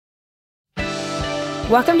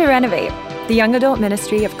Welcome to Renovate, the young adult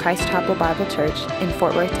ministry of Christ Chapel Bible Church in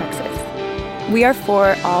Fort Worth, Texas. We are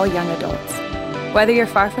for all young adults. Whether you're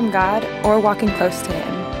far from God or walking close to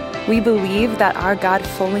Him, we believe that our God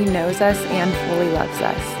fully knows us and fully loves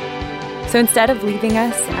us. So instead of leaving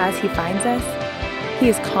us as He finds us, He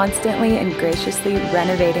is constantly and graciously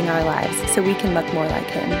renovating our lives so we can look more like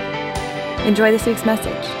Him. Enjoy this week's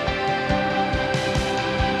message.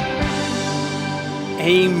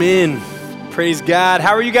 Amen. Praise God.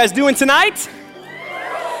 How are you guys doing tonight?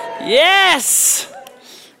 Yes.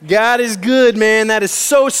 God is good, man. That is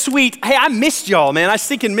so sweet. Hey, I missed y'all, man. I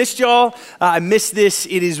stinking missed y'all. I missed this.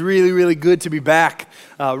 It is really, really good to be back.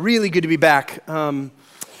 Really good to be back.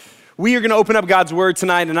 We are going to open up God's Word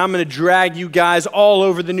tonight, and I'm going to drag you guys all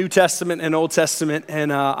over the New Testament and Old Testament,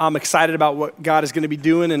 and I'm excited about what God is going to be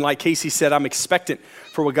doing, and like Casey said, I'm expectant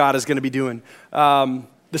for what God is going to be doing. The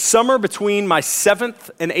summer between my 7th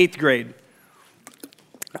and 8th grade,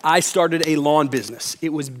 I started a lawn business. It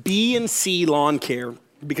was B&C Lawn Care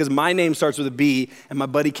because my name starts with a B, and my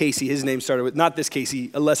buddy Casey, his name started with, not this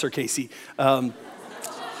Casey, a lesser Casey, a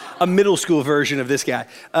middle school version of this guy.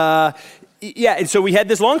 Yeah, and so we had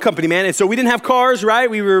this lawn company, man, and so we didn't have cars, right?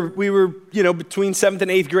 We were, between 7th and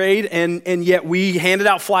 8th grade, and yet we handed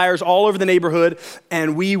out flyers all over the neighborhood,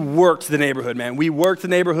 and we worked the neighborhood, man. We worked the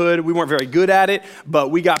neighborhood. We weren't very good at it, but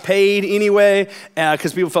we got paid anyway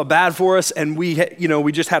because people felt bad for us, and we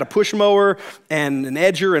just had a push mower and an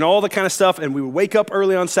edger and all the kind of stuff, and we would wake up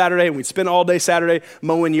early on Saturday, and we'd spend all day Saturday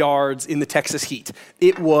mowing yards in the Texas heat.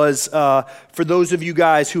 It was, for those of you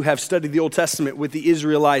guys who have studied the Old Testament with the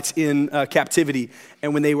Israelites in captivity,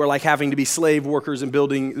 and when they were like having to be slave workers and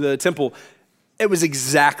building the temple, it was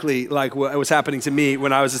exactly like what was happening to me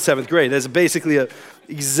when I was in 7th grade. There's basically an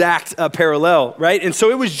exact parallel, right? And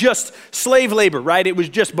so it was just slave labor, right? It was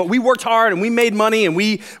just, but we worked hard and we made money and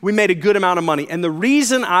we made a good amount of money. And the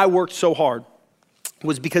reason I worked so hard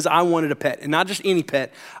was because I wanted a pet, and not just any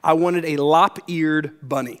pet. I wanted a lop-eared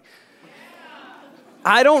bunny.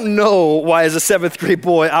 I don't know why as a 7th grade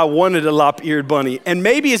boy I wanted a lop-eared bunny. And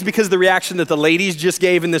maybe it's because of the reaction that the ladies just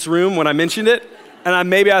gave in this room when I mentioned it. And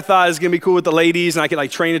maybe I thought it was going to be cool with the ladies and I could like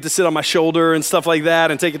train it to sit on my shoulder and stuff like that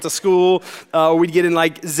and take it to school. Or we'd get in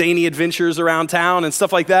like zany adventures around town and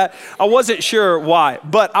stuff like that. I wasn't sure why,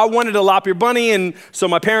 but I wanted a lop-eared bunny. And so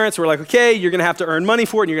my parents were like, okay, you're going to have to earn money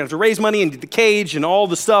for it. And you're going to have to raise money and get the cage and all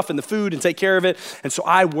the stuff and the food and take care of it. And so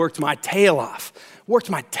I worked my tail off.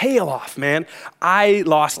 Man. I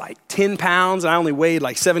lost like 10 pounds, and I only weighed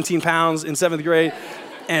like 17 pounds in 7th grade.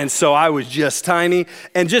 And so I was just tiny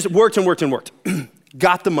and just worked.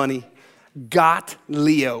 Got the money. Got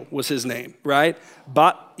Leo was his name, right?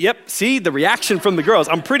 But, yep, see the reaction from the girls.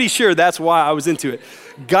 I'm pretty sure that's why I was into it.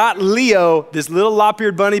 Got Leo, this little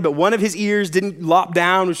lop-eared bunny, but one of his ears didn't lop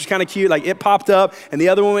down, which was kind of cute. Like it popped up and the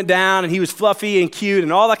other one went down and he was fluffy and cute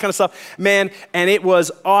and all that kind of stuff. Man, and it was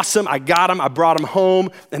awesome. I got him, I brought him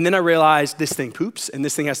home, and then I realized this thing poops and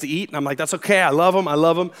this thing has to eat. And I'm like, that's okay, I love him.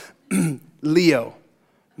 Leo,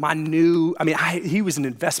 he was an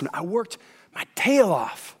investment. I worked my tail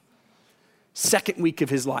off. 2nd week of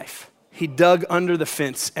his life, he dug under the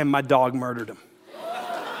fence and my dog murdered him.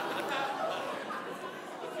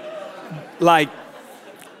 Like,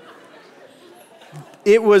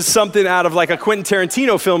 it was something out of like a Quentin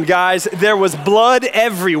Tarantino film, guys. There was blood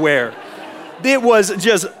everywhere. It was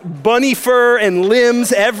just bunny fur and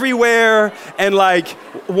limbs everywhere and like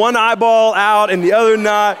one eyeball out and the other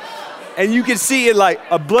not. And you could see it like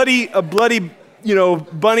a bloody,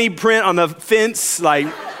 bunny print on the fence, like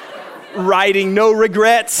writing no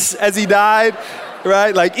regrets as he died,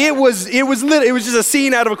 right? Like it was just a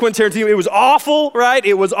scene out of a Quentin Tarantino. It was awful, right?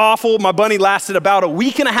 It was awful. My bunny lasted about a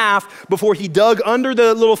week and a half before he dug under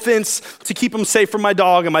the little fence to keep him safe from my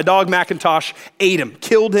dog, and my dog Macintosh ate him,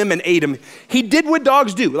 killed him and ate him. He did what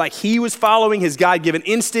dogs do. Like he was following his God-given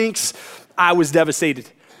instincts. I was devastated,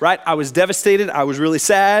 right? I was devastated. I was really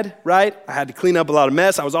sad, right? I had to clean up a lot of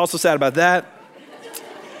mess. I was also sad about that.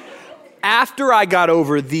 After I got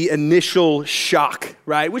over the initial shock,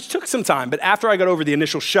 right, which took some time, but after I got over the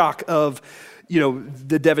initial shock of,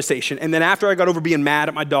 the devastation, and then after I got over being mad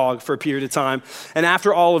at my dog for a period of time, and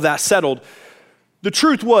after all of that settled, the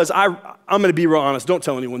truth was, I'm going to be real honest, don't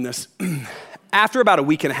tell anyone this. After about a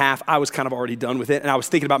week and a half, I was kind of already done with it, and I was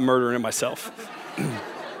thinking about murdering myself.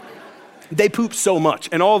 They poop so much,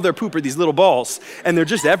 and all of their poop are these little balls, and they're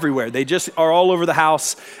just everywhere. They just are all over the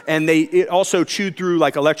house, and it also chewed through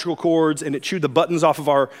like electrical cords, and it chewed the buttons off of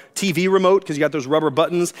our TV remote, because you got those rubber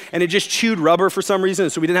buttons, and it just chewed rubber for some reason,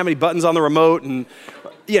 so we didn't have any buttons on the remote, and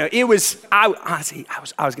it was, I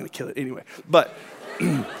was going to kill it anyway. But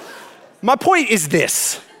my point is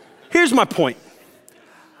this. Here's my point.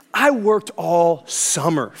 I worked all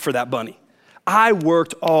summer for that bunny. I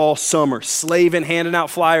worked all summer, slaving, handing out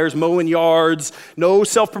flyers, mowing yards. No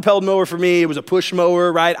self-propelled mower for me. It was a push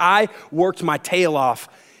mower, right? I worked my tail off.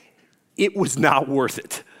 It was not worth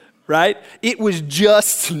it, right? It was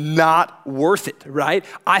just not worth it, right?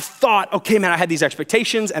 I thought, okay, man, I had these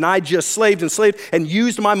expectations and I just slaved and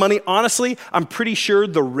used my money. Honestly, I'm pretty sure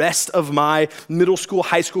the rest of my middle school,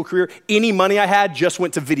 high school career, any money I had just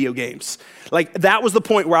went to video games. Like that was the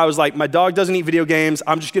point where I was like, my dog doesn't eat video games.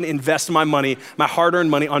 I'm just gonna invest my money, my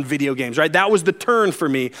hard-earned money on video games, right? That was the turn for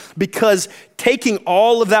me because taking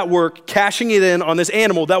all of that work, cashing it in on this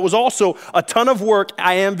animal, that was also a ton of work.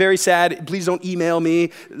 I am very sad. Please don't email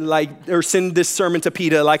me or send this sermon to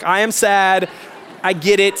PETA. I am sad. I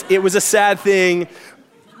get it. It was a sad thing.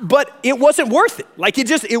 But it wasn't worth it.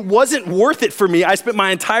 It wasn't worth it for me. I spent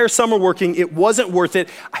my entire summer working. It wasn't worth it.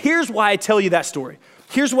 Here's why I tell you that story.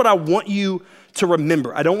 Here's what I want you to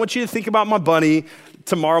remember. I don't want you to think about my bunny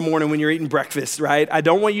tomorrow morning when you're eating breakfast, right? I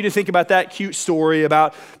don't want you to think about that cute story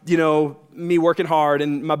about, me working hard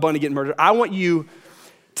and my bunny getting murdered. I want you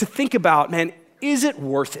to think about, man, is it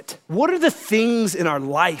worth it? What are the things in our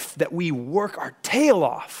life that we work our tail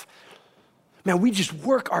off? Man, we just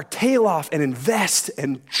work our tail off and invest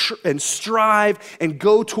and strive and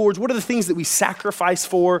go towards. What are the things that we sacrifice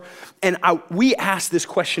for? And we ask this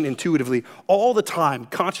question intuitively all the time,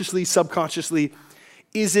 consciously, subconsciously.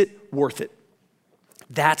 Is it worth it?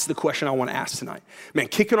 That's the question I want to ask tonight. Man,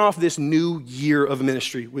 kicking off this new year of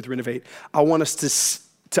ministry with Renovate, I want us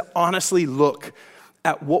to honestly look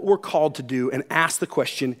at what we're called to do and ask the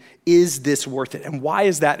question, is this worth it? And why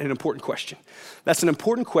is that an important question? That's an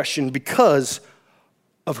important question because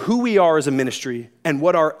of who we are as a ministry and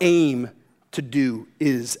what our aim to do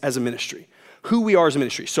is as a ministry. Who we are as a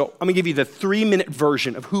ministry. So I'm gonna give you the 3-minute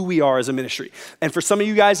version of who we are as a ministry. And for some of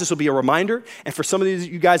you guys, this will be a reminder. And for some of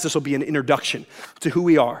you guys, this will be an introduction to who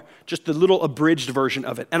we are. Just a little abridged version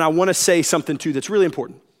of it. And I wanna say something too that's really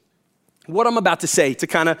important. What I'm about to say to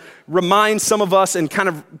kind of remind some of us and kind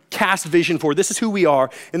of cast vision for, this is who we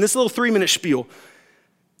are. In this little 3-minute spiel,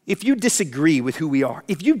 if you disagree with who we are,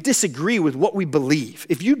 if you disagree with what we believe,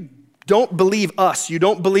 if you don't believe us, you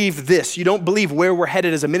don't believe this, you don't believe where we're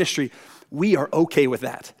headed as a ministry, we are okay with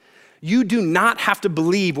that. You do not have to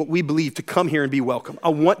believe what we believe to come here and be welcome. I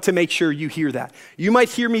want to make sure you hear that. You might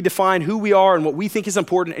hear me define who we are and what we think is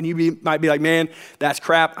important, and you might be like, man, that's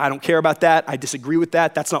crap. I don't care about that. I disagree with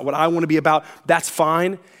that. That's not what I want to be about. That's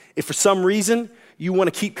fine. If for some reason you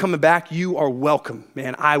want to keep coming back, you are welcome,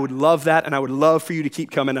 man. I would love that, and I would love for you to keep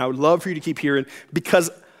coming. I would love for you to keep hearing because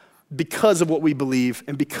of what we believe,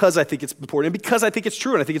 and because I think it's important, and because I think it's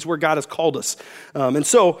true, and I think it's where God has called us.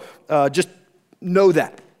 Just know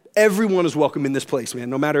that. Everyone is welcome in this place, man,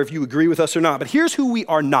 no matter if you agree with us or not. But here's who we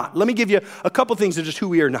are not. Let me give you a couple things of just who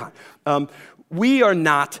we are not. We are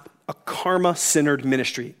not a karma-centered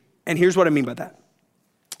ministry. And here's what I mean by that.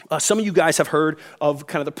 Some of you guys have heard of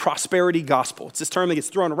kind of the prosperity gospel. It's this term that gets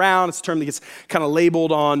thrown around. It's a term that gets kind of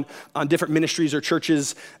labeled on different ministries or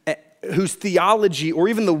churches whose theology or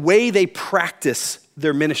even the way they practice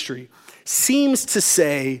their ministry seems to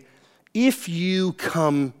say, if you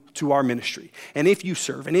come to our ministry, and if you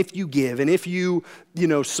serve, and if you give, and if you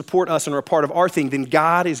support us and are a part of our thing, then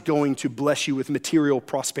God is going to bless you with material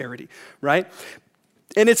prosperity, right?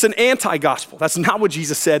 And it's an anti-gospel. That's not what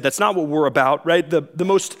Jesus said. That's not what we're about, right? The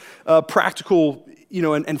most practical,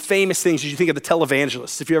 and famous things is you think of the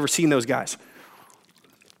televangelists, if you've ever seen those guys.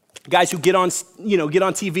 Guys who get on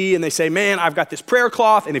TV and they say, man, I've got this prayer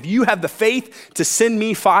cloth, and if you have the faith to send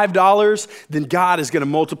me $5, then God is going to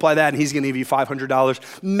multiply that, and he's going to give you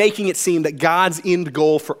 $500, making it seem that God's end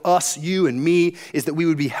goal for us, you and me, is that we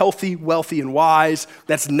would be healthy, wealthy, and wise.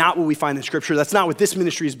 That's not what we find in Scripture. That's not what this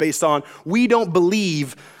ministry is based on. We don't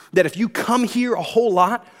believe that if you come here a whole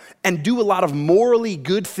lot and do a lot of morally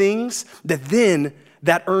good things,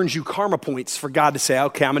 that earns you karma points for God to say,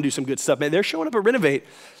 okay, I'm gonna do some good stuff. Man, they're showing up at Renovate.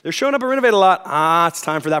 They're showing up at Renovate a lot. It's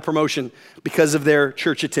time for that promotion because of their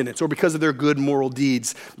church attendance or because of their good moral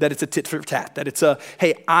deeds, that it's a tit for tat, that it's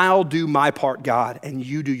hey, I'll do my part, God, and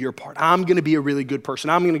you do your part. I'm gonna be a really good person.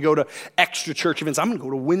 I'm gonna go to extra church events. I'm gonna go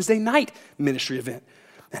to a Wednesday night ministry event.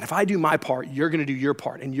 And if I do my part, you're gonna do your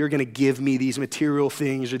part, and you're gonna give me these material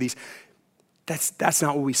things or these. That's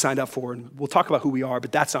not what we signed up for, and we'll talk about who we are,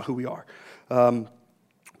 but that's not who we are.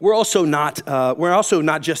 We're also not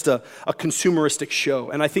just a consumeristic show.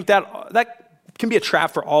 And I think that can be a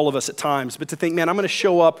trap for all of us at times, but to think, man, I'm gonna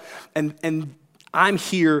show up and I'm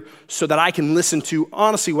here so that I can listen to,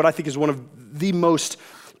 honestly, what I think is one of the most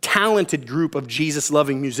talented group of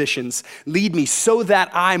Jesus-loving musicians lead me so that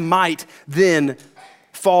I might then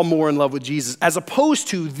fall more in love with Jesus, as opposed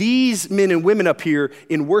to these men and women up here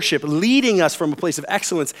in worship leading us from a place of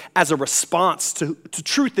excellence as a response to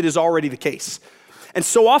truth that is already the case. And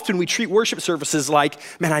so often we treat worship services like,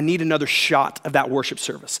 man, I need another shot of that worship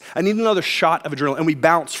service. I need another shot of adrenaline. And we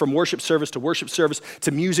bounce from worship service, to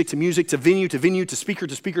music, to venue, to speaker,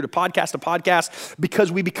 to podcast, because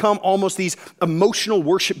we become almost these emotional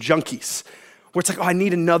worship junkies, where it's like, oh, I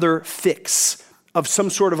need another fix of some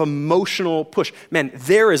sort of emotional push. Man,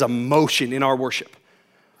 there is emotion in our worship.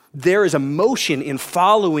 There is emotion in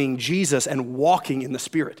following Jesus and walking in the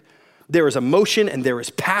Spirit. There is emotion and there is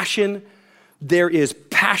passion. There is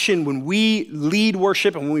passion when we lead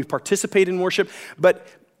worship and when we participate in worship, but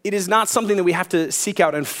it is not something that we have to seek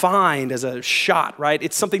out and find as a shot, right?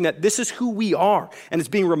 It's something that this is who we are, and it's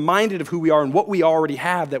being reminded of who we are and what we already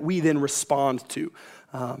have that we then respond to.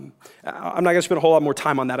 I'm not going to spend a whole lot more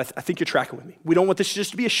time on that. I think you're tracking with me. We don't want this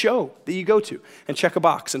just to be a show that you go to and check a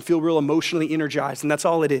box and feel real emotionally energized, and that's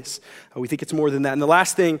all it is. We think it's more than that. And the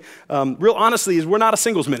last thing, real honestly, is we're not a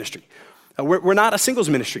singles ministry. We're not a singles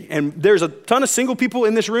ministry, and there's a ton of single people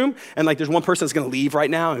in this room, and like there's one person that's going to leave right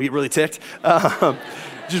now and get really ticked.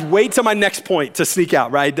 Just wait till my next point to sneak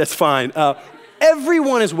out, right? That's fine.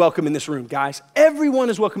 Everyone is welcome in this room, guys. Everyone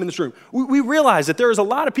is welcome in this room. We realize that there is a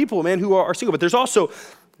lot of people, man, who are single, but there's also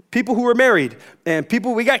people who are married, and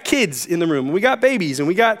we got kids in the room, and we got babies, and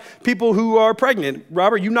we got people who are pregnant.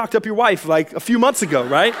 Robert, you knocked up your wife like a few months ago,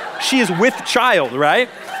 right? She is with child, right?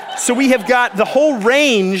 So we have got the whole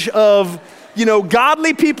range of,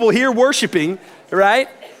 godly people here worshiping, right?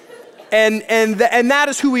 And that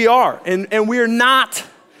is who we are. And we are not,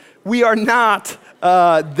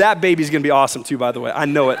 that baby's gonna be awesome too, by the way. I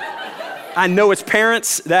know it. I know its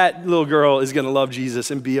parents, that little girl is gonna love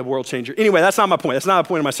Jesus and be a world changer. Anyway, that's not my point. That's not the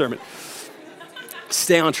point of my sermon.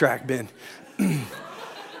 Stay on track, Ben.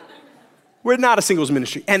 We're not a singles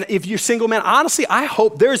ministry. And if you're single, man, honestly, I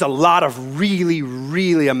hope there's a lot of really,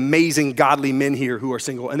 really amazing godly men here who are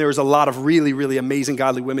single. And there's a lot of really, really amazing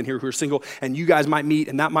godly women here who are single. And you guys might meet,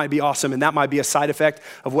 and that might be awesome. And that might be a side effect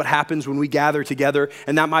of what happens when we gather together.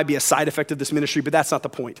 And that might be a side effect of this ministry, but that's not the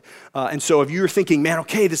point. And so if you're thinking, man,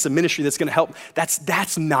 okay, this is a ministry that's gonna help,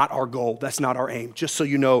 that's not our goal. That's not our aim. Just so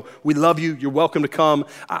you know, we love you. You're welcome to come.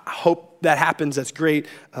 I hope that happens. That's great.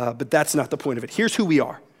 But that's not the point of it. Here's who we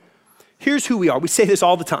are. Here's who we are. We say this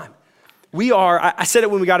all the time. We are, I said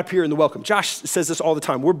it when we got up here in the welcome. Josh says this all the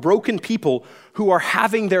time. We're broken people who are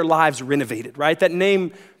having their lives renovated, right? That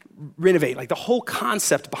name, renovate, like the whole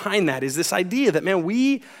concept behind that is this idea that, man,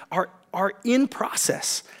 we are in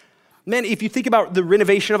process. Man, if you think about the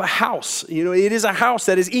renovation of a house, it is a house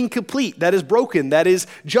that is incomplete, that is broken, that is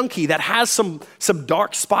junky, that has some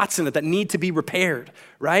dark spots in it that need to be repaired,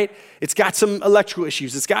 right? It's got some electrical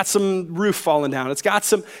issues. It's got some roof falling down. It's got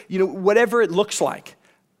some, whatever it looks like.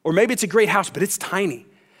 Or maybe it's a great house, but it's tiny.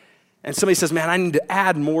 And somebody says, man, I need to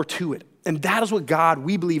add more to it. And that is what God,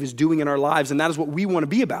 we believe, is doing in our lives. And that is what we want to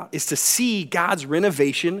be about, is to see God's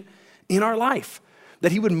renovation in our life.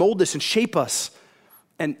 That he would mold us and shape us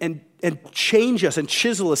and change us and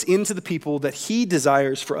chisel us into the people that he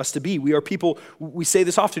desires for us to be. We are people, we say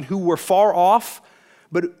this often, who were far off,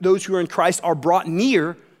 but those who are in Christ are brought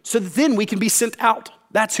near so that then we can be sent out.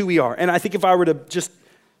 That's who we are. And I think if I were to just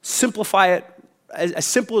simplify it as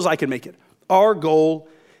simple as I can make it, our goal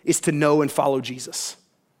is to know and follow Jesus.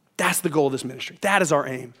 That's the goal of this ministry. That is our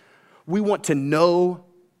aim. We want to know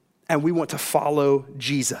and we want to follow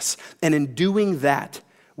Jesus. And in doing that,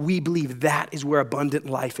 we believe that is where abundant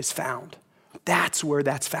life is found. That's where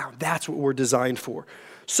that's found. That's what we're designed for.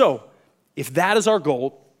 So, if that is our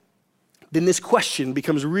goal, then this question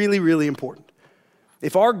becomes really, really important.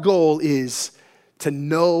 If our goal is to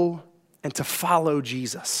know and to follow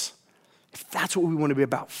Jesus, if that's what we want to be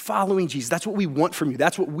about, following Jesus, that's what we want from you,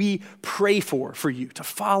 that's what we pray for you, to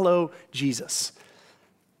follow Jesus,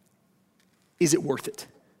 is it worth it?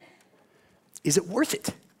 Is it worth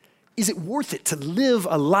it? Is it worth it to live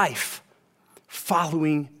a life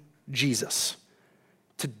following Jesus?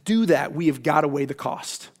 To do that, we have got to weigh the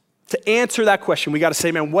cost. To answer that question, we got to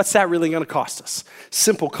say, man, what's that really going to cost us?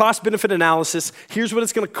 Simple cost-benefit analysis. Here's what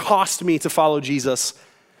it's going to cost me to follow Jesus.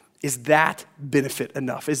 Is that benefit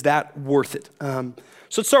enough? Is that worth it? So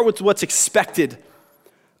let's start with what's expected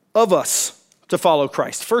of us to follow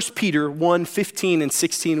Christ. 1 Peter 1, 15 and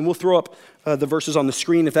 16, and we'll throw up the verses on the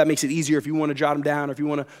screen if that makes it easier. If you want to jot them down or if you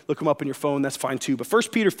want to look them up on your phone, that's fine too. But 1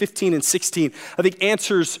 Peter 15 and 16, I think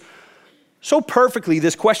answers so perfectly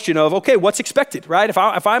this question of, okay, what's expected, right? If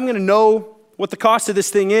I'm going to know what the cost of this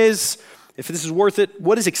thing is, if this is worth it,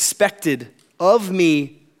 what is expected of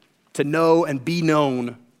me to know and be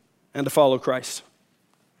known and to follow Christ?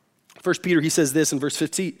 First Peter, he says this in verse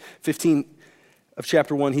 15 of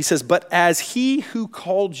chapter 1. He says, "But as he who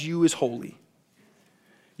called you is holy,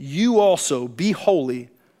 you also be holy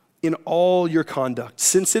in all your conduct,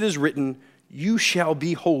 since it is written, you shall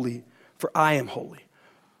be holy, for I am holy."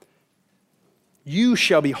 You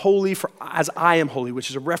shall be holy for as I am holy, which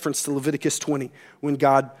is a reference to Leviticus 20, when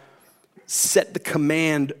God set the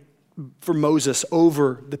command for Moses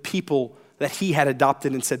over the people that he had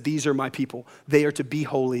adopted and said, these are my people. They are to be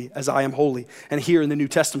holy as I am holy. And here in the New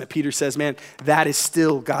Testament, Peter says, man, that is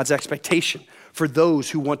still God's expectation for those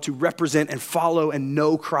who want to represent and follow and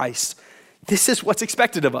know Christ. This is what's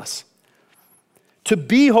expected of us. To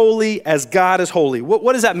be holy as God is holy.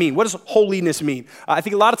 What does that mean? What does holiness mean? I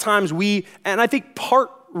think a lot of times we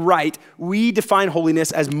define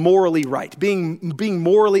holiness as morally right, being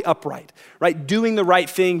morally upright, right? Doing the right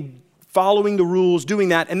thing, following the rules, doing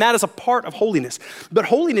that, and that is a part of holiness. But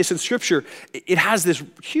holiness in Scripture, it has this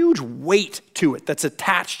huge weight to it that's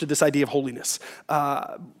attached to this idea of holiness.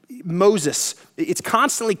 Moses, it's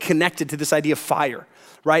constantly connected to this idea of fire,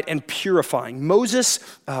 right, and purifying. Moses,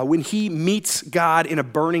 when he meets God in a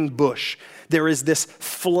burning bush, there is this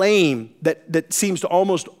flame that seems to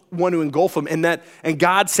almost want to engulf him, and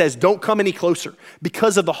God says, don't come any closer.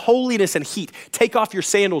 Because of the holiness and heat, take off your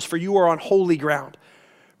sandals, for you are on holy ground.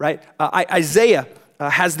 Right? Isaiah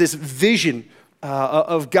has this vision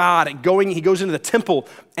of God he goes into the temple,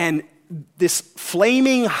 and this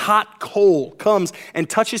flaming hot coal comes and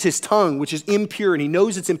touches his tongue, which is impure, and he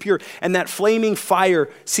knows it's impure, and that flaming fire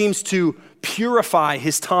seems to purify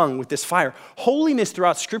his tongue with this fire. Holiness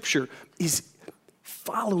throughout Scripture is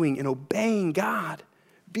following and obeying God,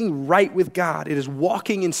 being right with God. It is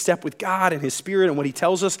walking in step with God and his Spirit and what he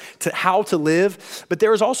tells us how to live. But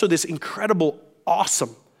there is also this incredible,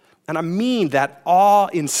 awesome, and I mean that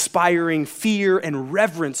awe-inspiring fear and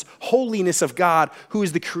reverence, holiness of God, who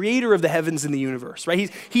is the creator of the heavens and the universe, right?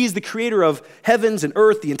 He is the creator of heavens and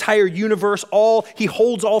earth, the entire universe, he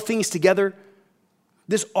holds all things together.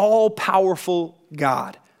 This all-powerful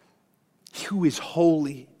God, who is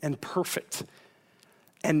holy and perfect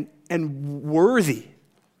and worthy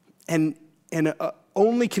and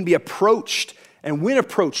only can be approached. And when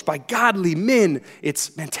approached by godly men,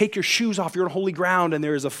 it's, man, take your shoes off, you're on holy ground, and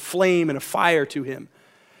there is a flame and a fire to him.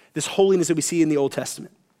 This holiness that we see in the Old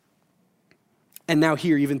Testament. And now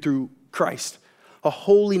here, even through Christ, a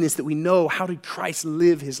holiness that we know, how did Christ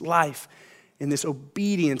live his life in this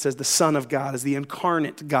obedience as the Son of God, as the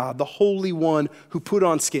incarnate God, the Holy One who put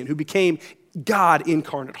on skin, who became God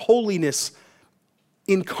incarnate, holiness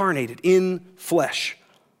incarnated in flesh.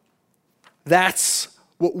 That's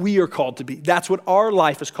what we are called to be. That's what our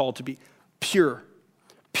life is called to be. Pure,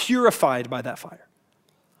 purified by that fire.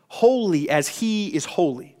 Holy as he is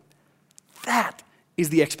holy. That is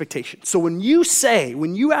the expectation. So when you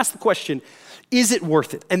ask the question, is it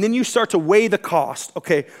worth it? And then you start to weigh the cost.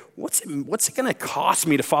 Okay, what's it gonna cost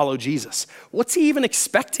me to follow Jesus? What's he even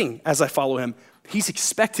expecting as I follow him? He's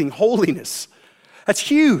expecting holiness. That's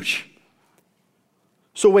huge.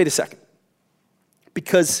 So wait a second.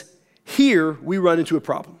 Because here, we run into a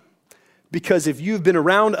problem. Because if you've been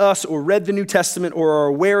around us or read the New Testament or are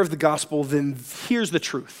aware of the gospel, then here's the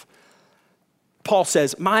truth. Paul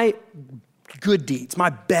says, my good deeds, my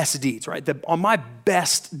best deeds, right? On my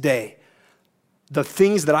best day, the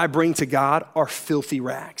things that I bring to God are filthy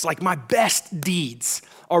rags. Like my best deeds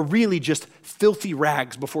are really just filthy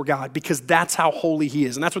rags before God, because that's how holy he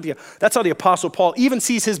is. And that's how the Apostle Paul even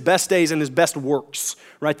sees his best days and his best works,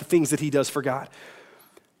 right? The things that he does for God.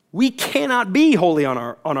 We cannot be holy on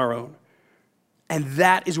our own. And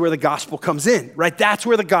that is where the gospel comes in, right? That's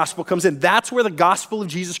where the gospel comes in. That's where the gospel of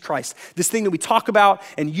Jesus Christ, this thing that we talk about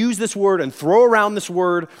and use this word and throw around this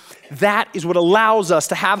word, that is what allows us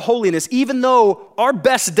to have holiness, even though our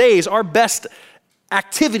best days, our best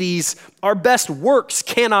activities, our best works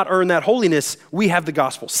cannot earn that holiness. We have the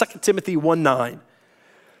gospel. 2 Timothy 1:9,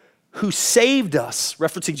 who saved us,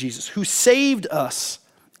 referencing Jesus, who saved us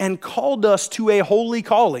and called us to a holy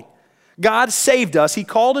calling. God saved us. He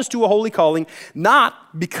called us to a holy calling,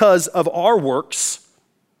 not because of our works,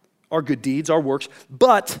 our good deeds, our works,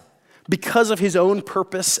 but because of his own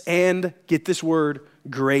purpose and, get this word,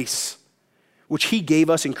 grace, which he gave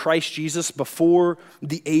us in Christ Jesus before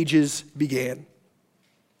the ages began.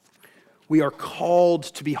 We are called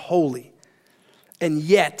to be holy, and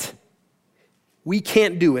yet we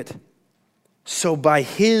can't do it. So by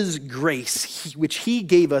his grace, which he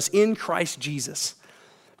gave us in Christ Jesus,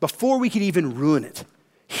 before we could even ruin it,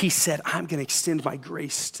 he said, I'm going to extend my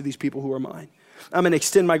grace to these people who are mine. I'm going to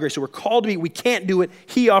extend my grace. So we're called to be, we can't do it.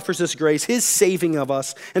 He offers us grace, his saving of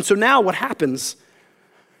us. And so now what happens?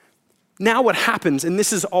 Now what happens, and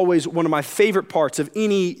this is always one of my favorite parts of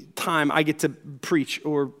any time I get to preach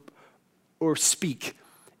or speak,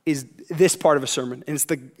 is this part of a sermon, and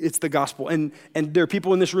it's the gospel. And there are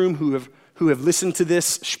people in this room who have listened to this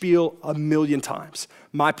spiel a million times.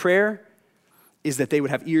 My prayer is that they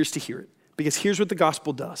would have ears to hear it, because here's what the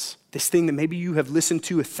gospel does. This thing that maybe you have listened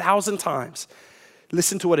to 1,000 times,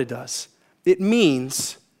 listen to what it does. It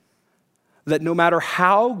means that no matter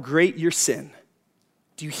how great your sin,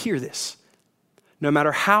 do you hear this? No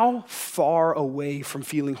matter how far away from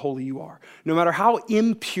feeling holy you are, no matter how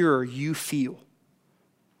impure you feel,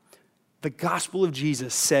 the gospel of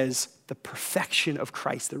Jesus says the perfection of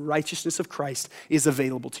Christ, the righteousness of Christ is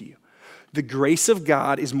available to you. The grace of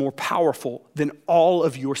God is more powerful than all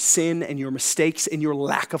of your sin and your mistakes and your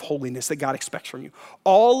lack of holiness that God expects from you.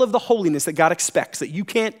 All of the holiness that God expects that you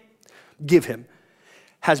can't give him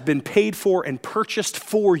has been paid for and purchased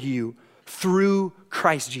for you through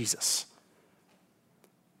Christ Jesus.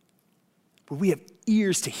 Would we have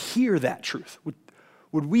ears to hear that truth?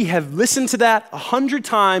 Would we have listened to that 100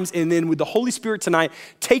 times and then with the Holy Spirit tonight,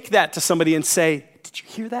 take that to somebody and say, did you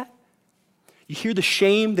hear that? You hear the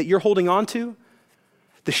shame that you're holding on to?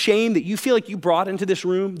 The shame that you feel like you brought into this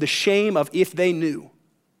room? The shame of if they knew.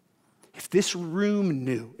 If this room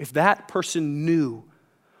knew, if that person knew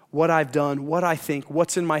what I've done, what I think,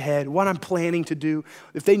 what's in my head, what I'm planning to do,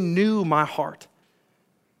 if they knew my heart,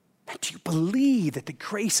 do you believe that the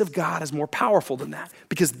grace of God is more powerful than that?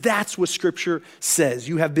 Because that's what Scripture says.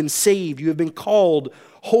 You have been saved. You have been called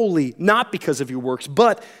holy, not because of your works,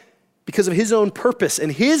 but because of his own purpose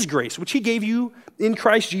and his grace, which he gave you in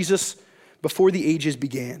Christ Jesus before the ages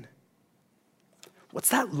began. What's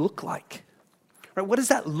that look like? Right? What does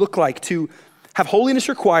that look like to have holiness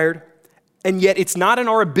required, and yet it's not in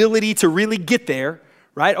our ability to really get there,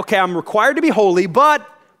 right? Okay, I'm required to be holy, but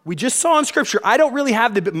we just saw in Scripture, I don't really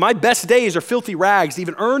have my best days are filthy rags to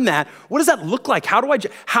even earn that. What does that look like? How do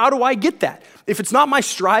I get that? If it's not my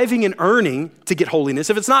striving and earning to get holiness,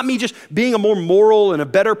 if it's not me just being a more moral and a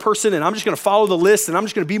better person and I'm just going to follow the list and I'm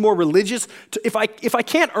just going to be more religious, if I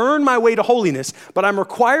can't earn my way to holiness, but I'm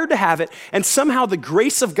required to have it, and somehow the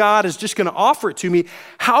grace of God is just going to offer it to me,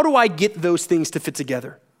 how do I get those things to fit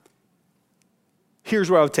together? Here's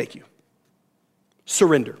where I would take you.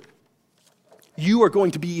 Surrender. You are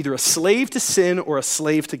going to be either a slave to sin or a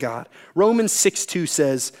slave to God. Romans 6:2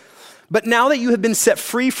 says, but now that you have been set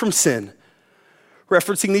free from sin,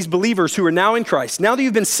 referencing these believers who are now in Christ, now that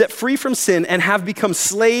you've been set free from sin and have become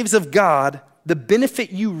slaves of God, the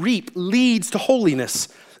benefit you reap leads to holiness,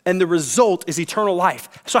 and the result is eternal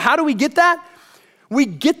life. So how do we get that? We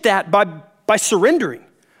get that by surrendering.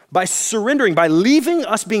 By leaving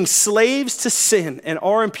us being slaves to sin and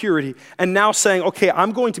our impurity, and now saying, okay,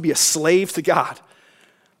 I'm going to be a slave to God.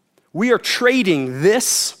 We are trading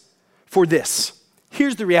this for this.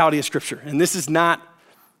 Here's the reality of Scripture, and this is not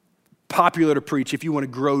popular to preach if you want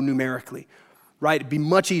to grow numerically, right? It'd be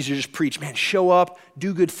much easier to just preach, man, show up,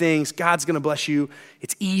 do good things, God's going to bless you.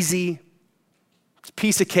 It's easy. It's a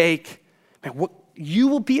piece of cake. Man, you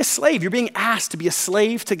will be a slave. You're being asked to be a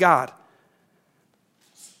slave to God.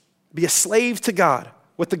 Be a slave to God.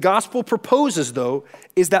 What the gospel proposes, though,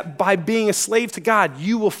 is that by being a slave to God,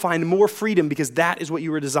 you will find more freedom because that is what you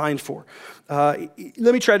were designed for. Let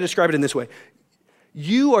me try to describe it in this way.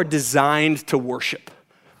 You are designed to worship,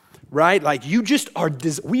 right? Like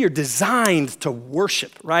we are designed to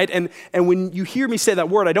worship, right? And when you hear me say that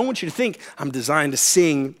word, I don't want you to think I'm designed to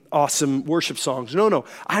sing awesome worship songs. No.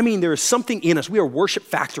 I mean, there is something in us. We are worship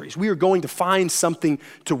factories. We are going to find something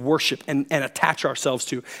to worship and attach ourselves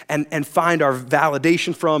to and find our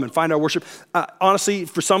validation from and find our worship. Honestly,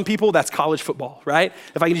 for some people, that's college football, right?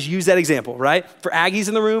 If I can just use that example, right? For Aggies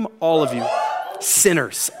in the room, all of you.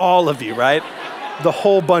 Sinners, all of you, right? The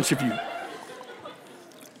whole bunch of you.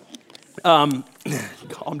 Calm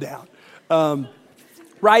down.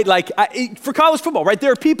 Right? Like for college football, right?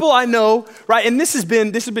 There are people I know, right? And this has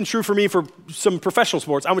been true for me for some professional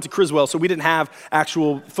sports. I went to Criswell, so we didn't have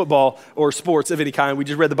actual football or sports of any kind. We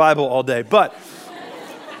just read the Bible all day.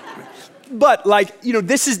 But like, you know,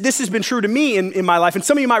 this has been true to me in my life, and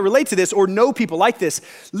some of you might relate to this or know people like this,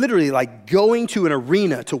 literally like going to an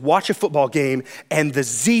arena to watch a football game and the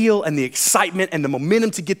zeal and the excitement and the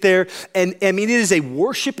momentum to get there. And I mean, it is a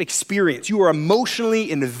worship experience. You are emotionally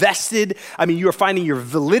invested. I mean, you are finding your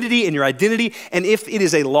validity and your identity. And if it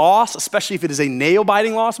is a loss, especially if it is a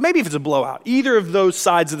nail-biting loss, maybe if it's a blowout, either of those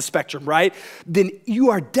sides of the spectrum, right? Then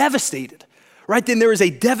you are devastated. Right, then there is a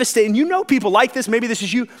devastating, you know people like this, maybe this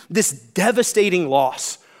is you, this devastating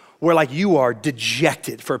loss where like you are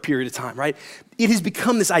dejected for a period of time, right? It has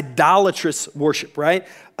become this idolatrous worship, right?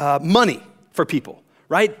 Money for people,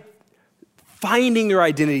 right? finding their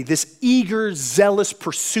identity, this eager, zealous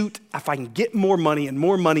pursuit. If I can get more money and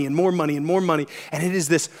more money and more money and more money, and it is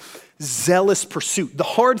this zealous pursuit. The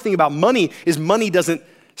hard thing about money is money doesn't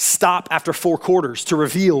stop after 4 quarters to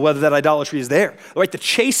reveal whether that idolatry is there. Right? The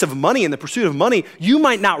chase of money and the pursuit of money, you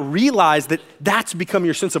might not realize that that's become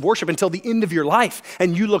your sense of worship until the end of your life.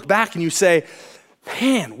 And you look back and you say,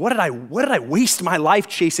 man, what did I waste my life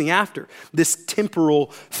chasing after? This temporal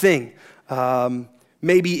thing.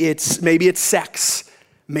 Maybe it's sex.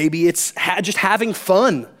 Maybe it's just having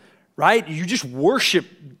fun, right? You just worship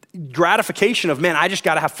gratification of, man, I just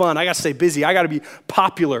got to have fun. I got to stay busy. I got to be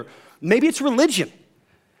popular. Maybe it's religion,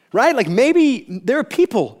 right? Like maybe there are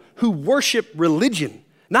people who worship religion,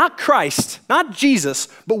 not Christ, not Jesus,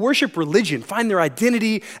 but worship religion, find their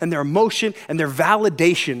identity and their emotion and their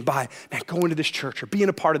validation by, man, going to this church or being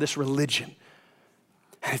a part of this religion.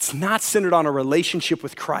 And it's not centered on a relationship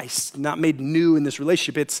with Christ, not made new in this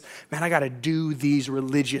relationship. It's, man, I got to do these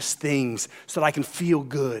religious things so that I can feel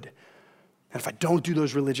good. And if I don't do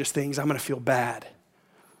those religious things, I'm going to feel bad.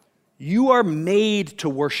 You are made to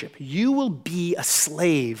worship. You will be a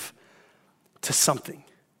slave to something.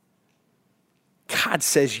 God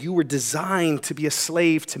says you were designed to be a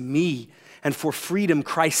slave to me, and for freedom,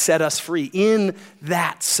 Christ set us free. In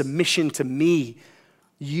that submission to me,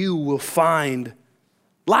 you will find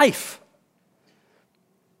life.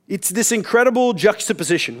 It's this incredible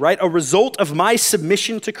juxtaposition, right? A result of my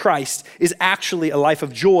submission to Christ is actually a life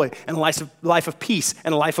of joy and a life of peace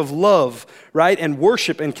and a life of love, right? And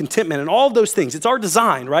worship and contentment and all of those things. It's our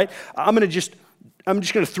design, right? I'm just going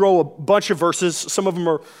to throw a bunch of verses. Some of them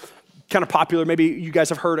are kind of popular. Maybe you guys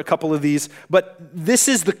have heard a couple of these, but this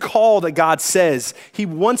is the call that God says. He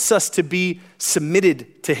wants us to be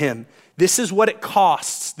submitted to him. This is what it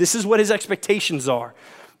costs. This is what his expectations are.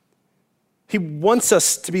 He wants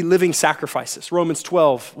us to be living sacrifices. Romans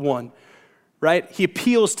 12:1, right? He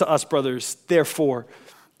appeals to us, brothers, therefore,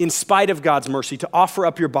 in spite of God's mercy, to offer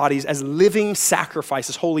up your bodies as living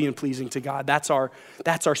sacrifices, holy and pleasing to God. That's our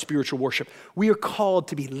spiritual worship. We are called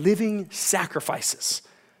to be living sacrifices.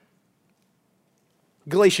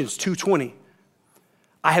 Galatians 2:20,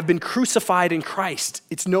 I have been crucified in Christ.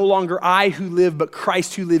 It's no longer I who live, but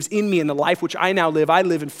Christ who lives in me. And the life which I now live, I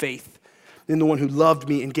live in faith in the one who loved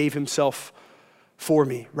me and gave himself for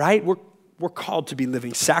me, right? We're called to be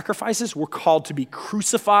living sacrifices. We're called to be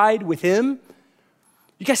crucified with him.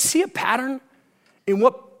 You guys see a pattern in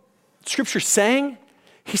what Scripture's saying?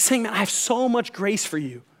 He's saying, man, I have so much grace for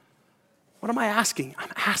you. What am I asking?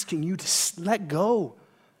 I'm asking you to let go.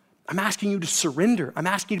 I'm asking you to surrender. I'm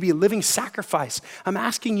asking you to be a living sacrifice. I'm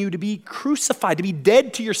asking you to be crucified, to be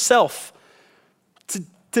dead to yourself,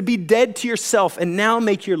 to be dead to yourself and now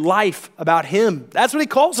make your life about him. That's what he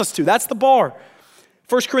calls us to. That's the bar.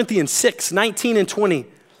 1 Corinthians 6:19 and 20.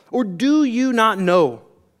 Or do you not know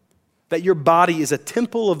that your body is a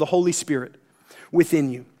temple of the Holy Spirit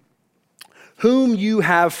within you, whom you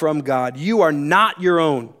have from God? You are not your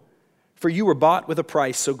own, for you were bought with a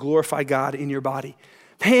price, so glorify God in your body.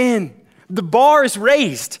 Man, the bar is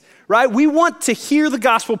raised, right? We want to hear the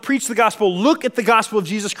gospel, preach the gospel, look at the gospel of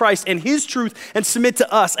Jesus Christ and his truth and submit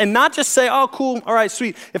to us and not just say, oh, cool, all right,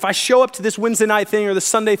 sweet. If I show up to this Wednesday night thing or this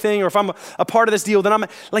Sunday thing or if I'm a part of this deal, then I'm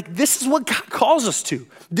like, this is what God calls us to.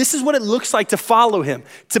 This is what it looks like to follow him,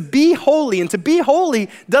 to be holy. And to be holy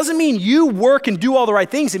doesn't mean you work and do all the right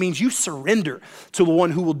things. It means you surrender to the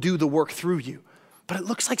one who will do the work through you. But it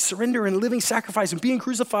looks like surrender and living sacrifice and being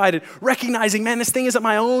crucified and recognizing, man, this thing isn't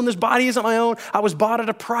my own. This body isn't my own. I was bought at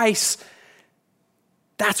a price.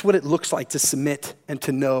 That's what it looks like to submit and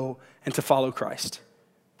to know and to follow Christ.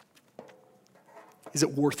 Is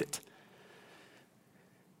it worth it?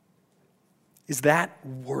 Is that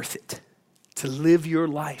worth it? To live your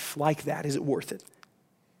life like that, is it worth it?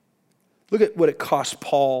 Look at what it cost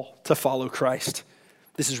Paul to follow Christ.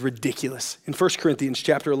 This is ridiculous. In 1 Corinthians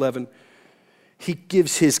chapter 11, he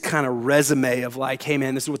gives his kind of resume of like, hey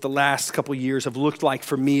man, this is what the last couple years have looked like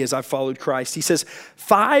for me as I've followed Christ. He says,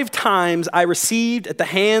 5 times I received at the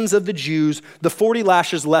hands of the Jews the 40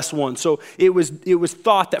 lashes less one. So it was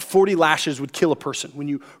thought that 40 lashes would kill a person. When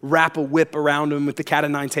you wrap a whip around them with the cat o'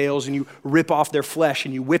 nine tails and you rip off their flesh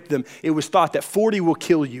and you whip them, it was thought that 40 will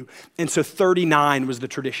kill you. And so 39 was the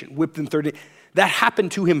tradition. Whip them 30. That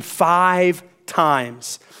happened to him 5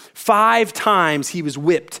 times. 5 times he was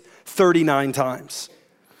whipped. 39 times.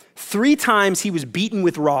 3 times he was beaten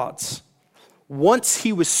with rods. Once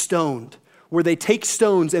he was stoned, where they take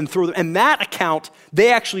stones and throw them. And that account,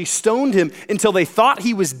 they actually stoned him until they thought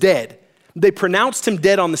he was dead. They pronounced him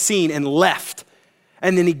dead on the scene and left.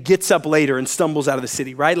 And then he gets up later and stumbles out of the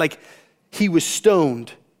city, right? Like he was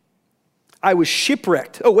stoned. I was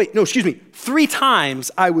shipwrecked. Oh, wait, no, excuse me. 3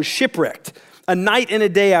 times I was shipwrecked. A night and a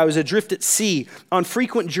day I was adrift at sea, on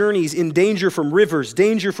frequent journeys, in danger from rivers,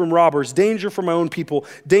 danger from robbers, danger from my own people,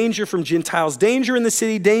 danger from Gentiles, danger in the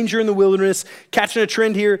city, danger in the wilderness, catching a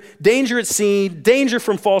trend here, danger at sea, danger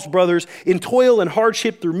from false brothers, in toil and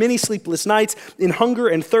hardship through many sleepless nights, in hunger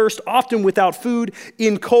and thirst, often without food,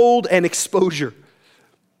 in cold and exposure.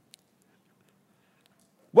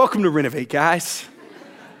 Welcome to Renovate, guys.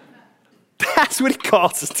 That's what he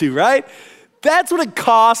calls us to, right? That's what it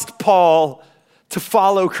cost Paul to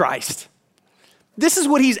follow Christ. This is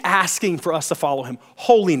what he's asking for us to follow him.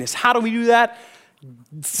 Holiness. How do we do that?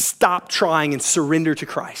 Stop trying and surrender to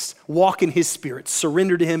Christ. Walk in his spirit.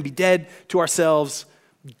 Surrender to him. Be dead to ourselves.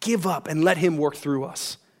 Give up and let him work through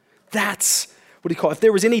us. That's what he calls. If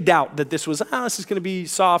there was any doubt that this was, this is going to be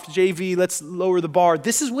soft, JV, let's lower the bar.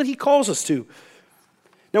 This is what he calls us to.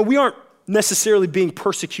 Now, we aren't necessarily being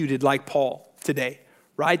persecuted like Paul today.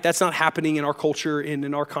 Right? That's not happening in our culture and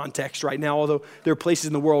in our context right now, although there are places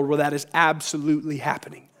in the world where that is absolutely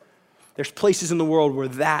happening. There's places in the world where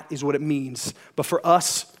that is what it means. But for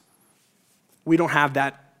us, we don't have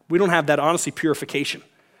that. We don't have that, honestly, purification.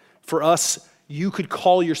 For us, you could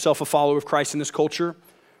call yourself a follower of Christ in this culture,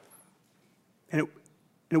 and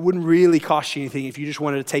it wouldn't really cost you anything if you just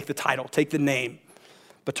wanted to take the title, take the name.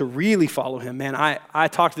 But to really follow him, man, I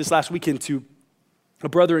talked this last weekend to a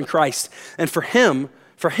brother in Christ, and for him,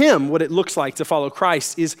 what it looks like to follow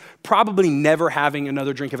Christ is probably never having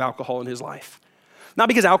another drink of alcohol in his life. Not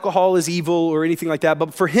because alcohol is evil or anything like that,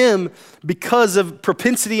 but for him, because of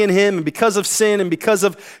propensity in him and because of sin and because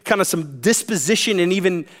of kind of some disposition and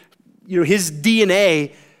even, his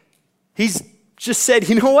DNA, he's just said,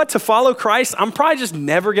 you know what, to follow Christ, I'm probably just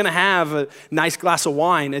never going to have a nice glass of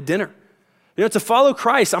wine at dinner. To follow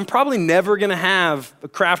Christ, I'm probably never going to have a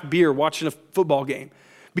craft beer watching a football game.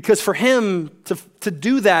 Because for him to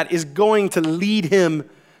do that is going to lead him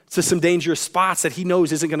to some dangerous spots that he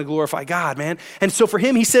knows isn't going to glorify God, man. And so for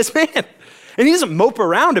him, he says, man, and he doesn't mope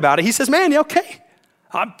around about it. He says, man, okay,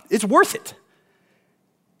 it's worth it.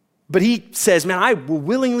 But he says, man, I will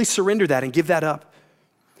willingly surrender that and give that up.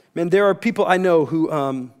 Man, there are people I know who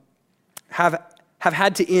have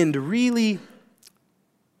had to end really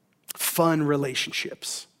fun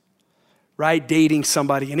relationships, right? Dating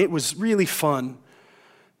somebody, and it was really fun.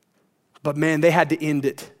 But man, they had to end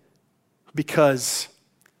it because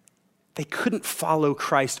they couldn't follow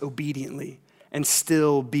Christ obediently and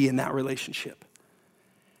still be in that relationship.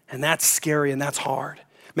 And that's scary and that's hard.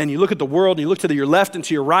 Man, you look at the world, you look to your left and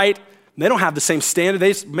to your right, and they don't have the same standard.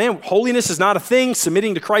 Holiness is not a thing.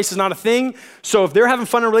 Submitting to Christ is not a thing. So if they're having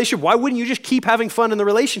fun in a relationship, why wouldn't you just keep having fun in the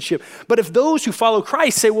relationship? But if those who follow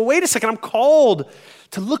Christ say, well, wait a second, I'm called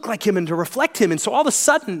to look like him and to reflect him. And so all of a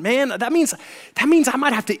sudden, man, that means I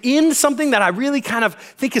might have to end something that I really kind of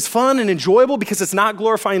think is fun and enjoyable because it's not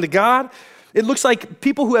glorifying to God. It looks like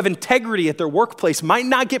people who have integrity at their workplace might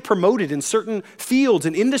not get promoted in certain fields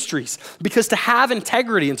and industries because to have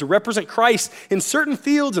integrity and to represent Christ in certain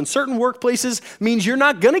fields and certain workplaces means you're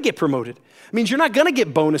not going to get promoted. It means you're not going to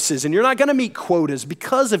get bonuses and you're not going to meet quotas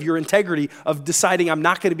because of your integrity of deciding I'm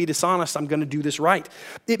not going to be dishonest, I'm going to do this right.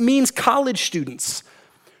 It means college students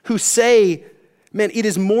who say, man, it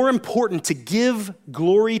is more important to give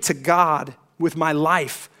glory to God with my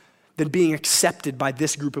life than being accepted by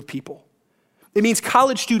this group of people. It means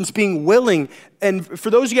college students being willing, and for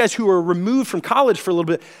those of you guys who are removed from college for a little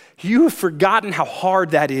bit, you have forgotten how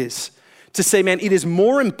hard that is to say, man, it is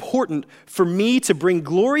more important for me to bring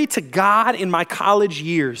glory to God in my college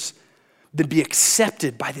years than be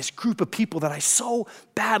accepted by this group of people that I so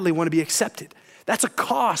badly want to be accepted. That's a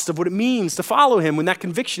cost of what it means to follow him when that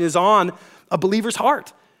conviction is on a believer's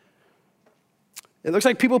heart. It looks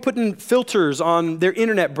like people putting filters on their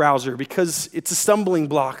internet browser because it's a stumbling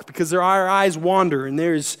block, because their eyes wander and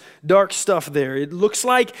there's dark stuff there. It looks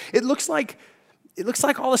like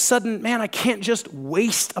all of a sudden, man, I can't just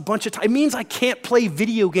waste a bunch of time. It means I can't play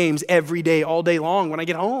video games every day, all day long when I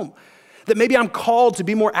get home. That maybe I'm called to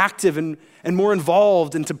be more active and more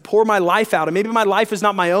involved and to pour my life out. And maybe my life is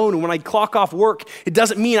not my own. And when I clock off work, it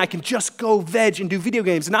doesn't mean I can just go veg and do video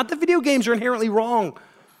games. Not that video games are inherently wrong,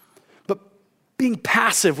 but being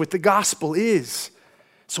passive with the gospel is.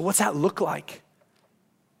 So what's that look like?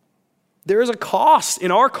 There is a cost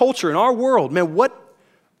in our culture, in our world. Man,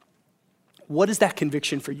 what is that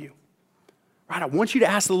conviction for you? Right, I want you to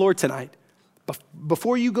ask the Lord tonight,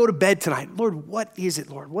 before you go to bed tonight, Lord, what is it,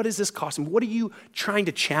 Lord? What is this costing? What are you trying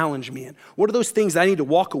to challenge me in? What are those things that I need to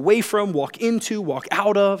walk away from, walk into, walk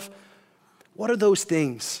out of? What are those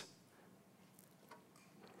things?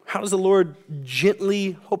 How does the Lord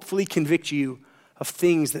gently, hopefully convict you of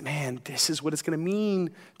things that, man, this is what it's going to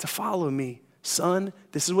mean to follow me. Son,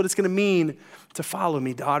 this is what it's going to mean to follow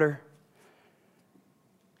me, daughter.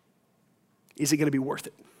 Is it going to be worth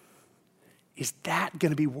it? Is that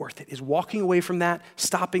going to be worth it? Is walking away from that,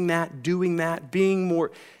 stopping that, doing that, being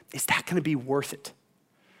more, is that going to be worth it?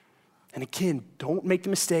 And again, don't make the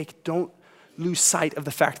mistake. Don't lose sight of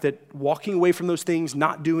the fact that walking away from those things,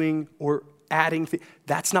 not doing or adding,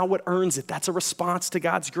 that's not what earns it. That's a response to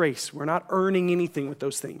God's grace. We're not earning anything with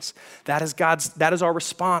those things. That is our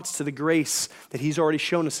response to the grace that he's already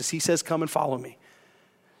shown us as he says, come and follow me.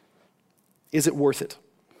 Is it worth it?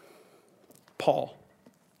 Paul,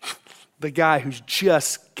 the guy who's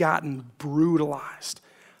just gotten brutalized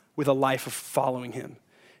with a life of following him.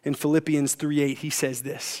 In Philippians 3:8, he says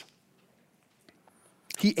this.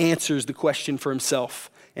 He answers the question for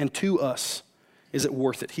himself and to us, is it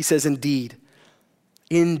worth it? He says, indeed,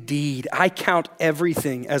 I count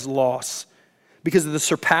everything as loss because of the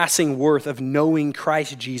surpassing worth of knowing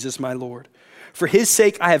Christ Jesus my Lord. For his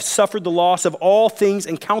sake, I have suffered the loss of all things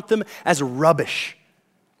and count them as rubbish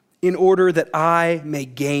in order that I may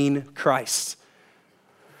gain Christ.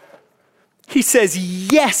 He says,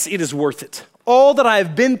 yes, it is worth it. All that I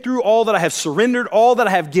have been through, all that I have surrendered, all that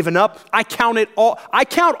I have given up, I count it all. I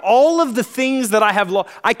count all of the things that I have lost.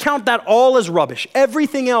 I count that all as rubbish.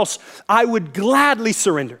 Everything else, I would gladly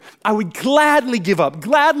surrender. I would gladly give up,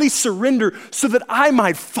 gladly surrender so that I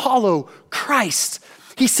might follow Christ.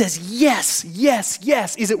 He says, yes, yes,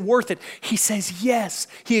 yes. Is it worth it? He says, yes.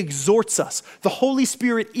 He exhorts us. The Holy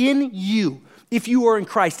Spirit in you, if you are in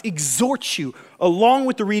Christ, exhorts you along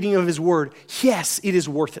with the reading of his word. Yes, it is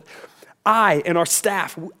worth it. I and our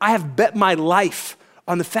staff, I have bet my life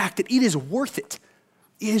on the fact that it is worth it.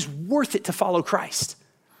 It is worth it to follow Christ,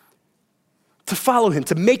 to follow him,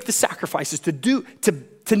 to make the sacrifices,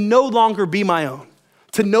 to no longer be my own,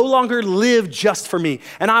 to no longer live just for me.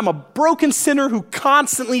 And I'm a broken sinner who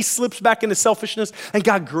constantly slips back into selfishness. And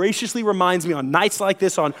God graciously reminds me on nights like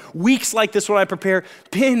this, on weeks like this when I prepare,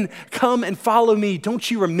 Ben, come and follow me.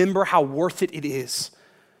 Don't you remember how worth it is?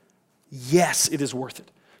 Yes, it is worth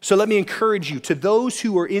it. So let me encourage you, to those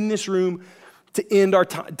who are in this room, to end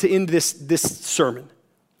this sermon.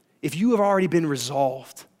 If you have already been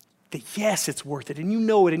resolved that yes, it's worth it, and you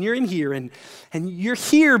know it, and you're in here, and you're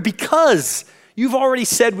here because you've already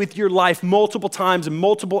said with your life multiple times and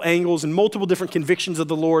multiple angles and multiple different convictions of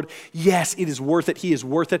the Lord, yes, it is worth it. He is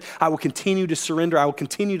worth it. I will continue to surrender. I will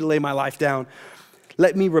continue to lay my life down.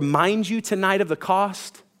 Let me remind you tonight of the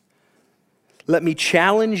cost. Let me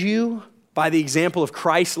challenge you by the example of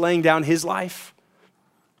Christ laying down his life,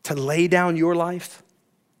 to lay down your life,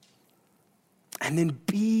 and then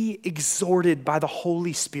be exhorted by the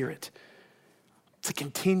Holy Spirit to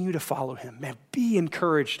continue to follow him. Man, be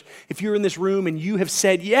encouraged. If you're in this room and you have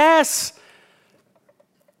said, yes,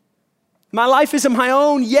 my life isn't my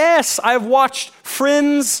own. Yes, I have watched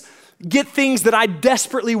friends get things that I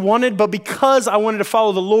desperately wanted, but because I wanted to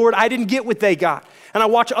follow the Lord, I didn't get what they got. And I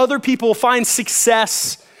watch other people find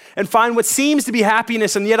success and find what seems to be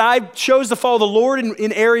happiness, and yet I chose to follow the Lord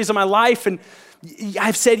in areas of my life, and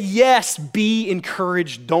I've said, yes, be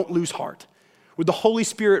encouraged, don't lose heart. Would the Holy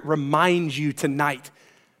Spirit remind you tonight,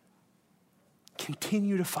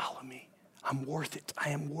 continue to follow me. I'm worth it, I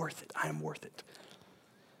am worth it, I am worth it.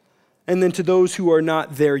 And then to those who are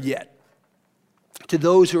not there yet, to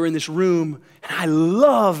those who are in this room, and I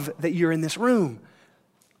love that you're in this room,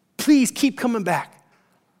 please keep coming back.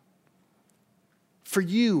 For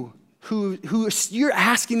you who you're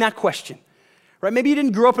asking that question, right? Maybe you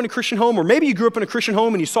didn't grow up in a Christian home, or maybe you grew up in a Christian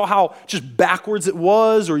home and you saw how just backwards it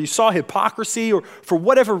was, or you saw hypocrisy, or for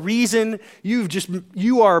whatever reason,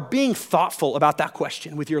 you are being thoughtful about that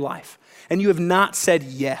question with your life, and you have not said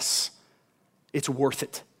yes, it's worth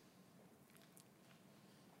it.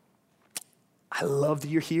 I love that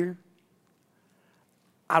you're here.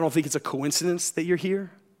 I don't think it's a coincidence that you're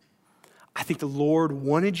here. I think the Lord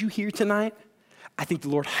wanted you here tonight. I think the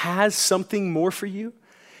Lord has something more for you.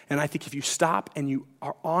 And I think if you stop and you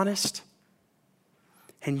are honest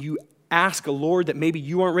and you ask a Lord that maybe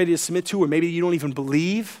you aren't ready to submit to, or maybe you don't even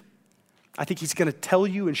believe, I think he's going to tell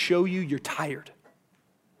you and show you you're tired.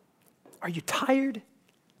 Are you tired?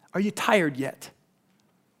 Are you tired yet?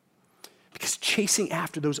 Because chasing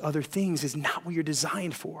after those other things is not what you're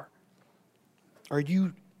designed for. Are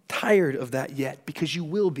you tired of that yet? Because you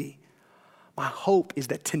will be. My hope is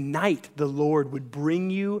that tonight the Lord would bring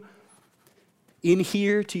you in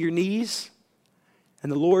here to your knees,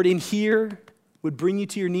 and the Lord in here would bring you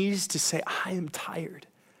to your knees to say, I am tired.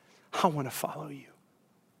 I want to follow you.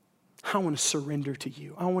 I want to surrender to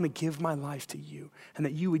you. I want to give my life to you, and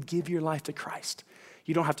that you would give your life to Christ.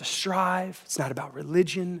 You don't have to strive. It's not about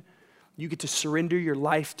religion. You get to surrender your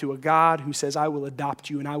life to a God who says, I will adopt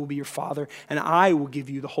you and I will be your father and I will give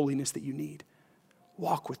you the holiness that you need.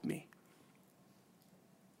 Walk with me.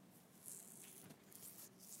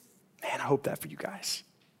 Man, I hope that for you guys.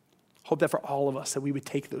 Hope that for all of us, that we would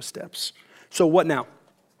take those steps. So what now?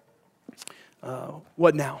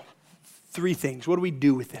 What now? 3 things. What do we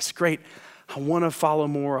do with this? Great. I want to follow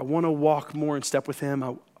more. I want to walk more in step with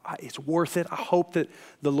him. It's worth it. I hope that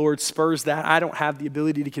the Lord spurs that. I don't have the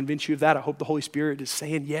ability to convince you of that. I hope the Holy Spirit is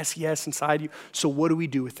saying yes, yes inside you. So what do we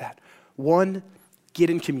do with that? 1, get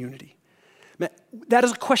in community. Man, that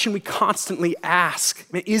is a question we constantly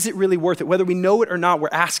ask. Man, is it really worth it? Whether we know it or not, we're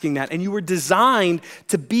asking that. And you were designed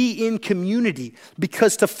to be in community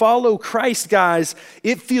because to follow Christ, guys,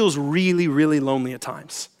 it feels really, really lonely at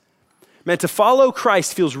times. Man, to follow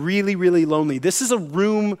Christ feels really, really lonely. This is a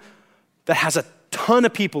room that has a ton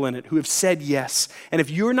of people in it who have said yes. And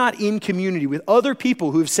if you're not in community with other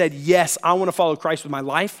people who have said, yes, I want to follow Christ with my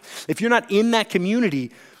life, if you're not in that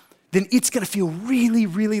community, then it's going to feel really,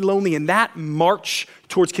 really lonely. And that march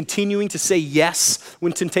towards continuing to say yes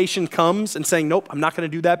when temptation comes and saying, nope, I'm not going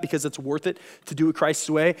to do that because it's worth it to do it Christ's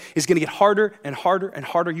way is going to get harder and harder and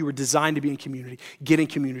harder. You were designed to be in community. Get in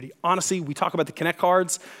community. Honestly, we talk about the Connect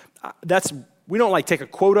cards. We don't like take a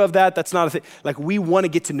quota of that. That's not a thing. Like we want to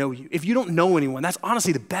get to know you. If you don't know anyone, that's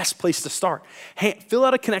honestly the best place to start. Fill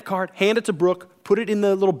out a Connect card, hand it to Brooke, put it in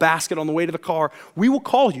the little basket on the way to the car. We will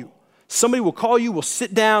call you. Somebody will call you, we'll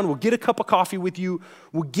sit down, we'll get a cup of coffee with you,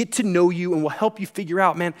 we'll get to know you, and we'll help you figure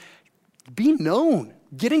out, man, be known.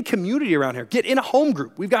 Get in community around here. Get in a home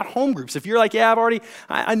group. We've got home groups. If you're like, yeah,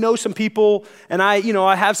 I know some people, and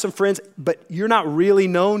I have some friends, but you're not really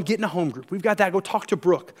known, get in a home group. We've got that. Go talk to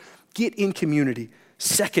Brooke. Get in community.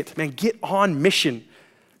 Second, man, get on mission.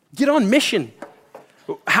 Get on mission.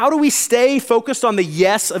 How do we stay focused on the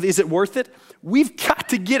yes of is it worth it? We've got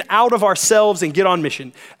to get out of ourselves and get on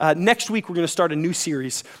mission. Next week, we're going to start a new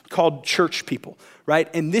series called Church People, right?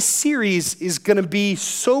 And this series is going to be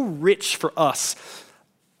so rich for us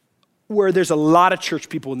where there's a lot of church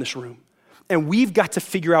people in this room. And we've got to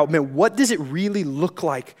figure out, man, what does it really look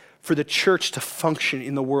like for the church to function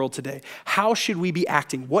in the world today? How should we be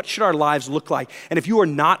acting? What should our lives look like? And if you are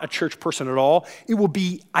not a church person at all, it will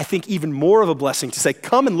be, I think, even more of a blessing to say,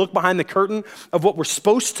 come and look behind the curtain of what we're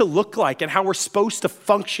supposed to look like and how we're supposed to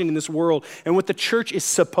function in this world and what the church is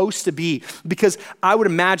supposed to be. Because I would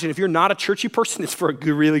imagine if you're not a churchy person, it's for a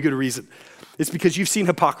really good reason. It's because you've seen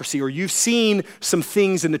hypocrisy or you've seen some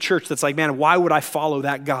things in the church that's like, man, why would I follow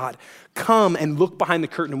that God? Come and look behind the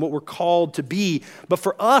curtain and what we're called to be. But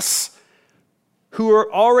for us who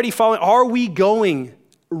are already following, are we going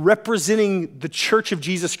representing the church of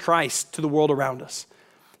Jesus Christ to the world around us?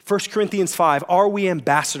 1 Corinthians 5, are we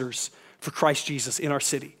ambassadors for Christ Jesus in our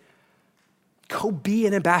city? Go be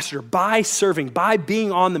an ambassador by serving, by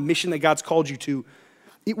being on the mission that God's called you to.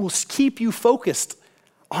 It will keep you focused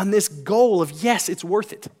on this goal of, yes, it's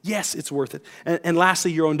worth it. Yes, it's worth it. And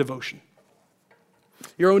lastly, your own devotion.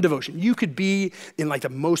 Your own devotion. You could be in like the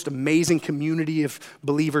most amazing community of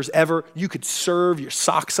believers ever. You could serve your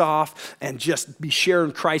socks off and just be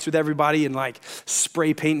sharing Christ with everybody and like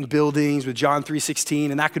spray painting buildings with John 3:16,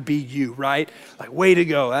 and that could be you, right? Like, way to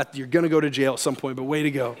go. You're going to go to jail at some point, but way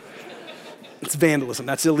to go. It's vandalism.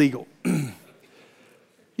 That's illegal.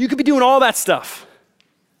 You could be doing all that stuff.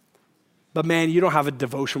 But man, you don't have a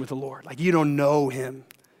devotion with the Lord. Like you don't know him,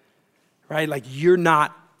 right? Like you're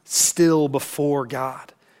not still before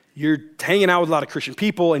God. You're hanging out with a lot of Christian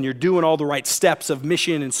people and you're doing all the right steps of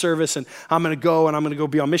mission and service and I'm going to go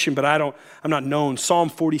be on mission, but I'm not known. Psalm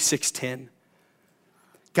 46:10.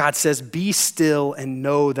 God says, be still and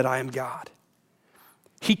know that I am God.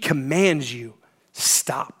 He commands you,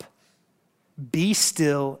 stop. Be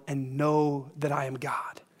still and know that I am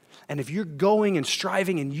God. And if you're going and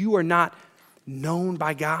striving and you are not known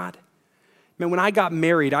by God, man, when I got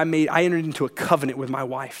married, I entered into a covenant with my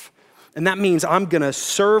wife. And that means I'm going to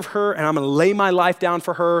serve her and I'm going to lay my life down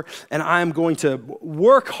for her and I'm going to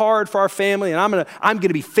work hard for our family and I'm going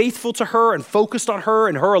to be faithful to her and focused on her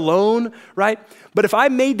and her alone, right? But if I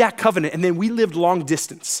made that covenant and then we lived long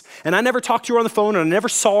distance and I never talked to her on the phone and I never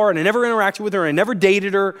saw her and I never interacted with her and I never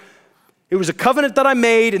dated her, it was a covenant that I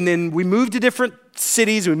made and then we moved to different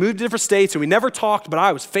cities, we moved to different states and we never talked, but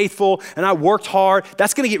I was faithful and I worked hard.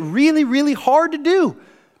 That's going to get really, really hard to do.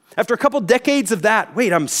 After a couple decades of that,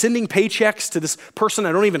 wait, I'm sending paychecks to this person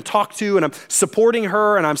I don't even talk to and I'm supporting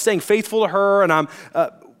her and I'm staying faithful to her and I'm,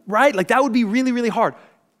 right? Like that would be really, really hard.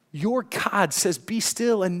 Your God says, be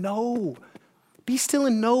still and know. Be still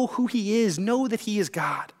and know who he is. Know that he is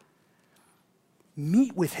God.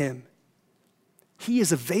 Meet with him. He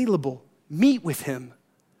is available. Meet with him.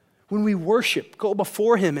 When we worship, go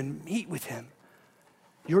before him and meet with him.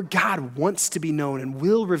 Your God wants to be known and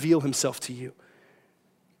will reveal himself to you.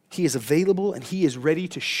 He is available and he is ready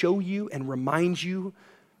to show you and remind you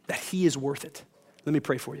that he is worth it. Let me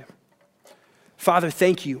pray for you. Father,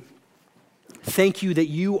 thank you. Thank you that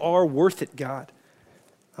you are worth it, God.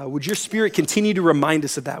 Would your Spirit continue to remind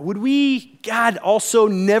us of that? Would we, God, also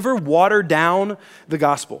never water down the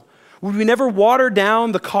gospel? Would we never water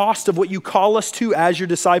down the cost of what you call us to as your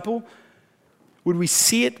disciple? Would we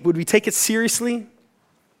see it? Would we take it seriously?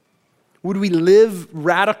 Would we live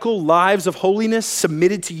radical lives of holiness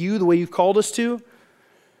submitted to you the way you've called us to?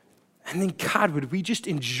 And then, God, would we just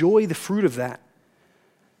enjoy the fruit of that?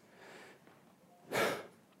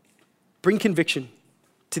 Bring conviction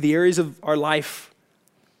to the areas of our life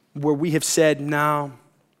where we have said, no,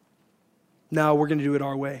 we're going to do it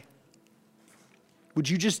our way. Would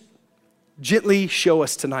you just gently show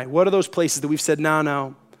us tonight, what are those places that we've said,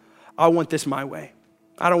 no, I want this my way.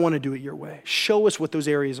 I don't want to do it your way. Show us what those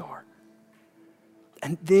areas are.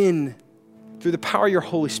 And then, through the power of your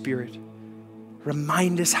Holy Spirit,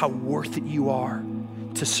 remind us how worth it you are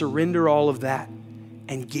to surrender all of that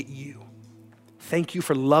and get you. Thank you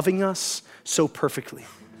for loving us so perfectly.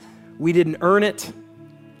 We didn't earn it.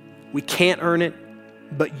 We can't earn it,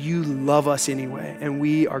 but you love us anyway. And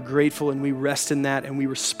we are grateful and we rest in that and we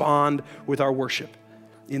respond with our worship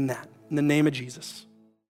in that. In the name of Jesus.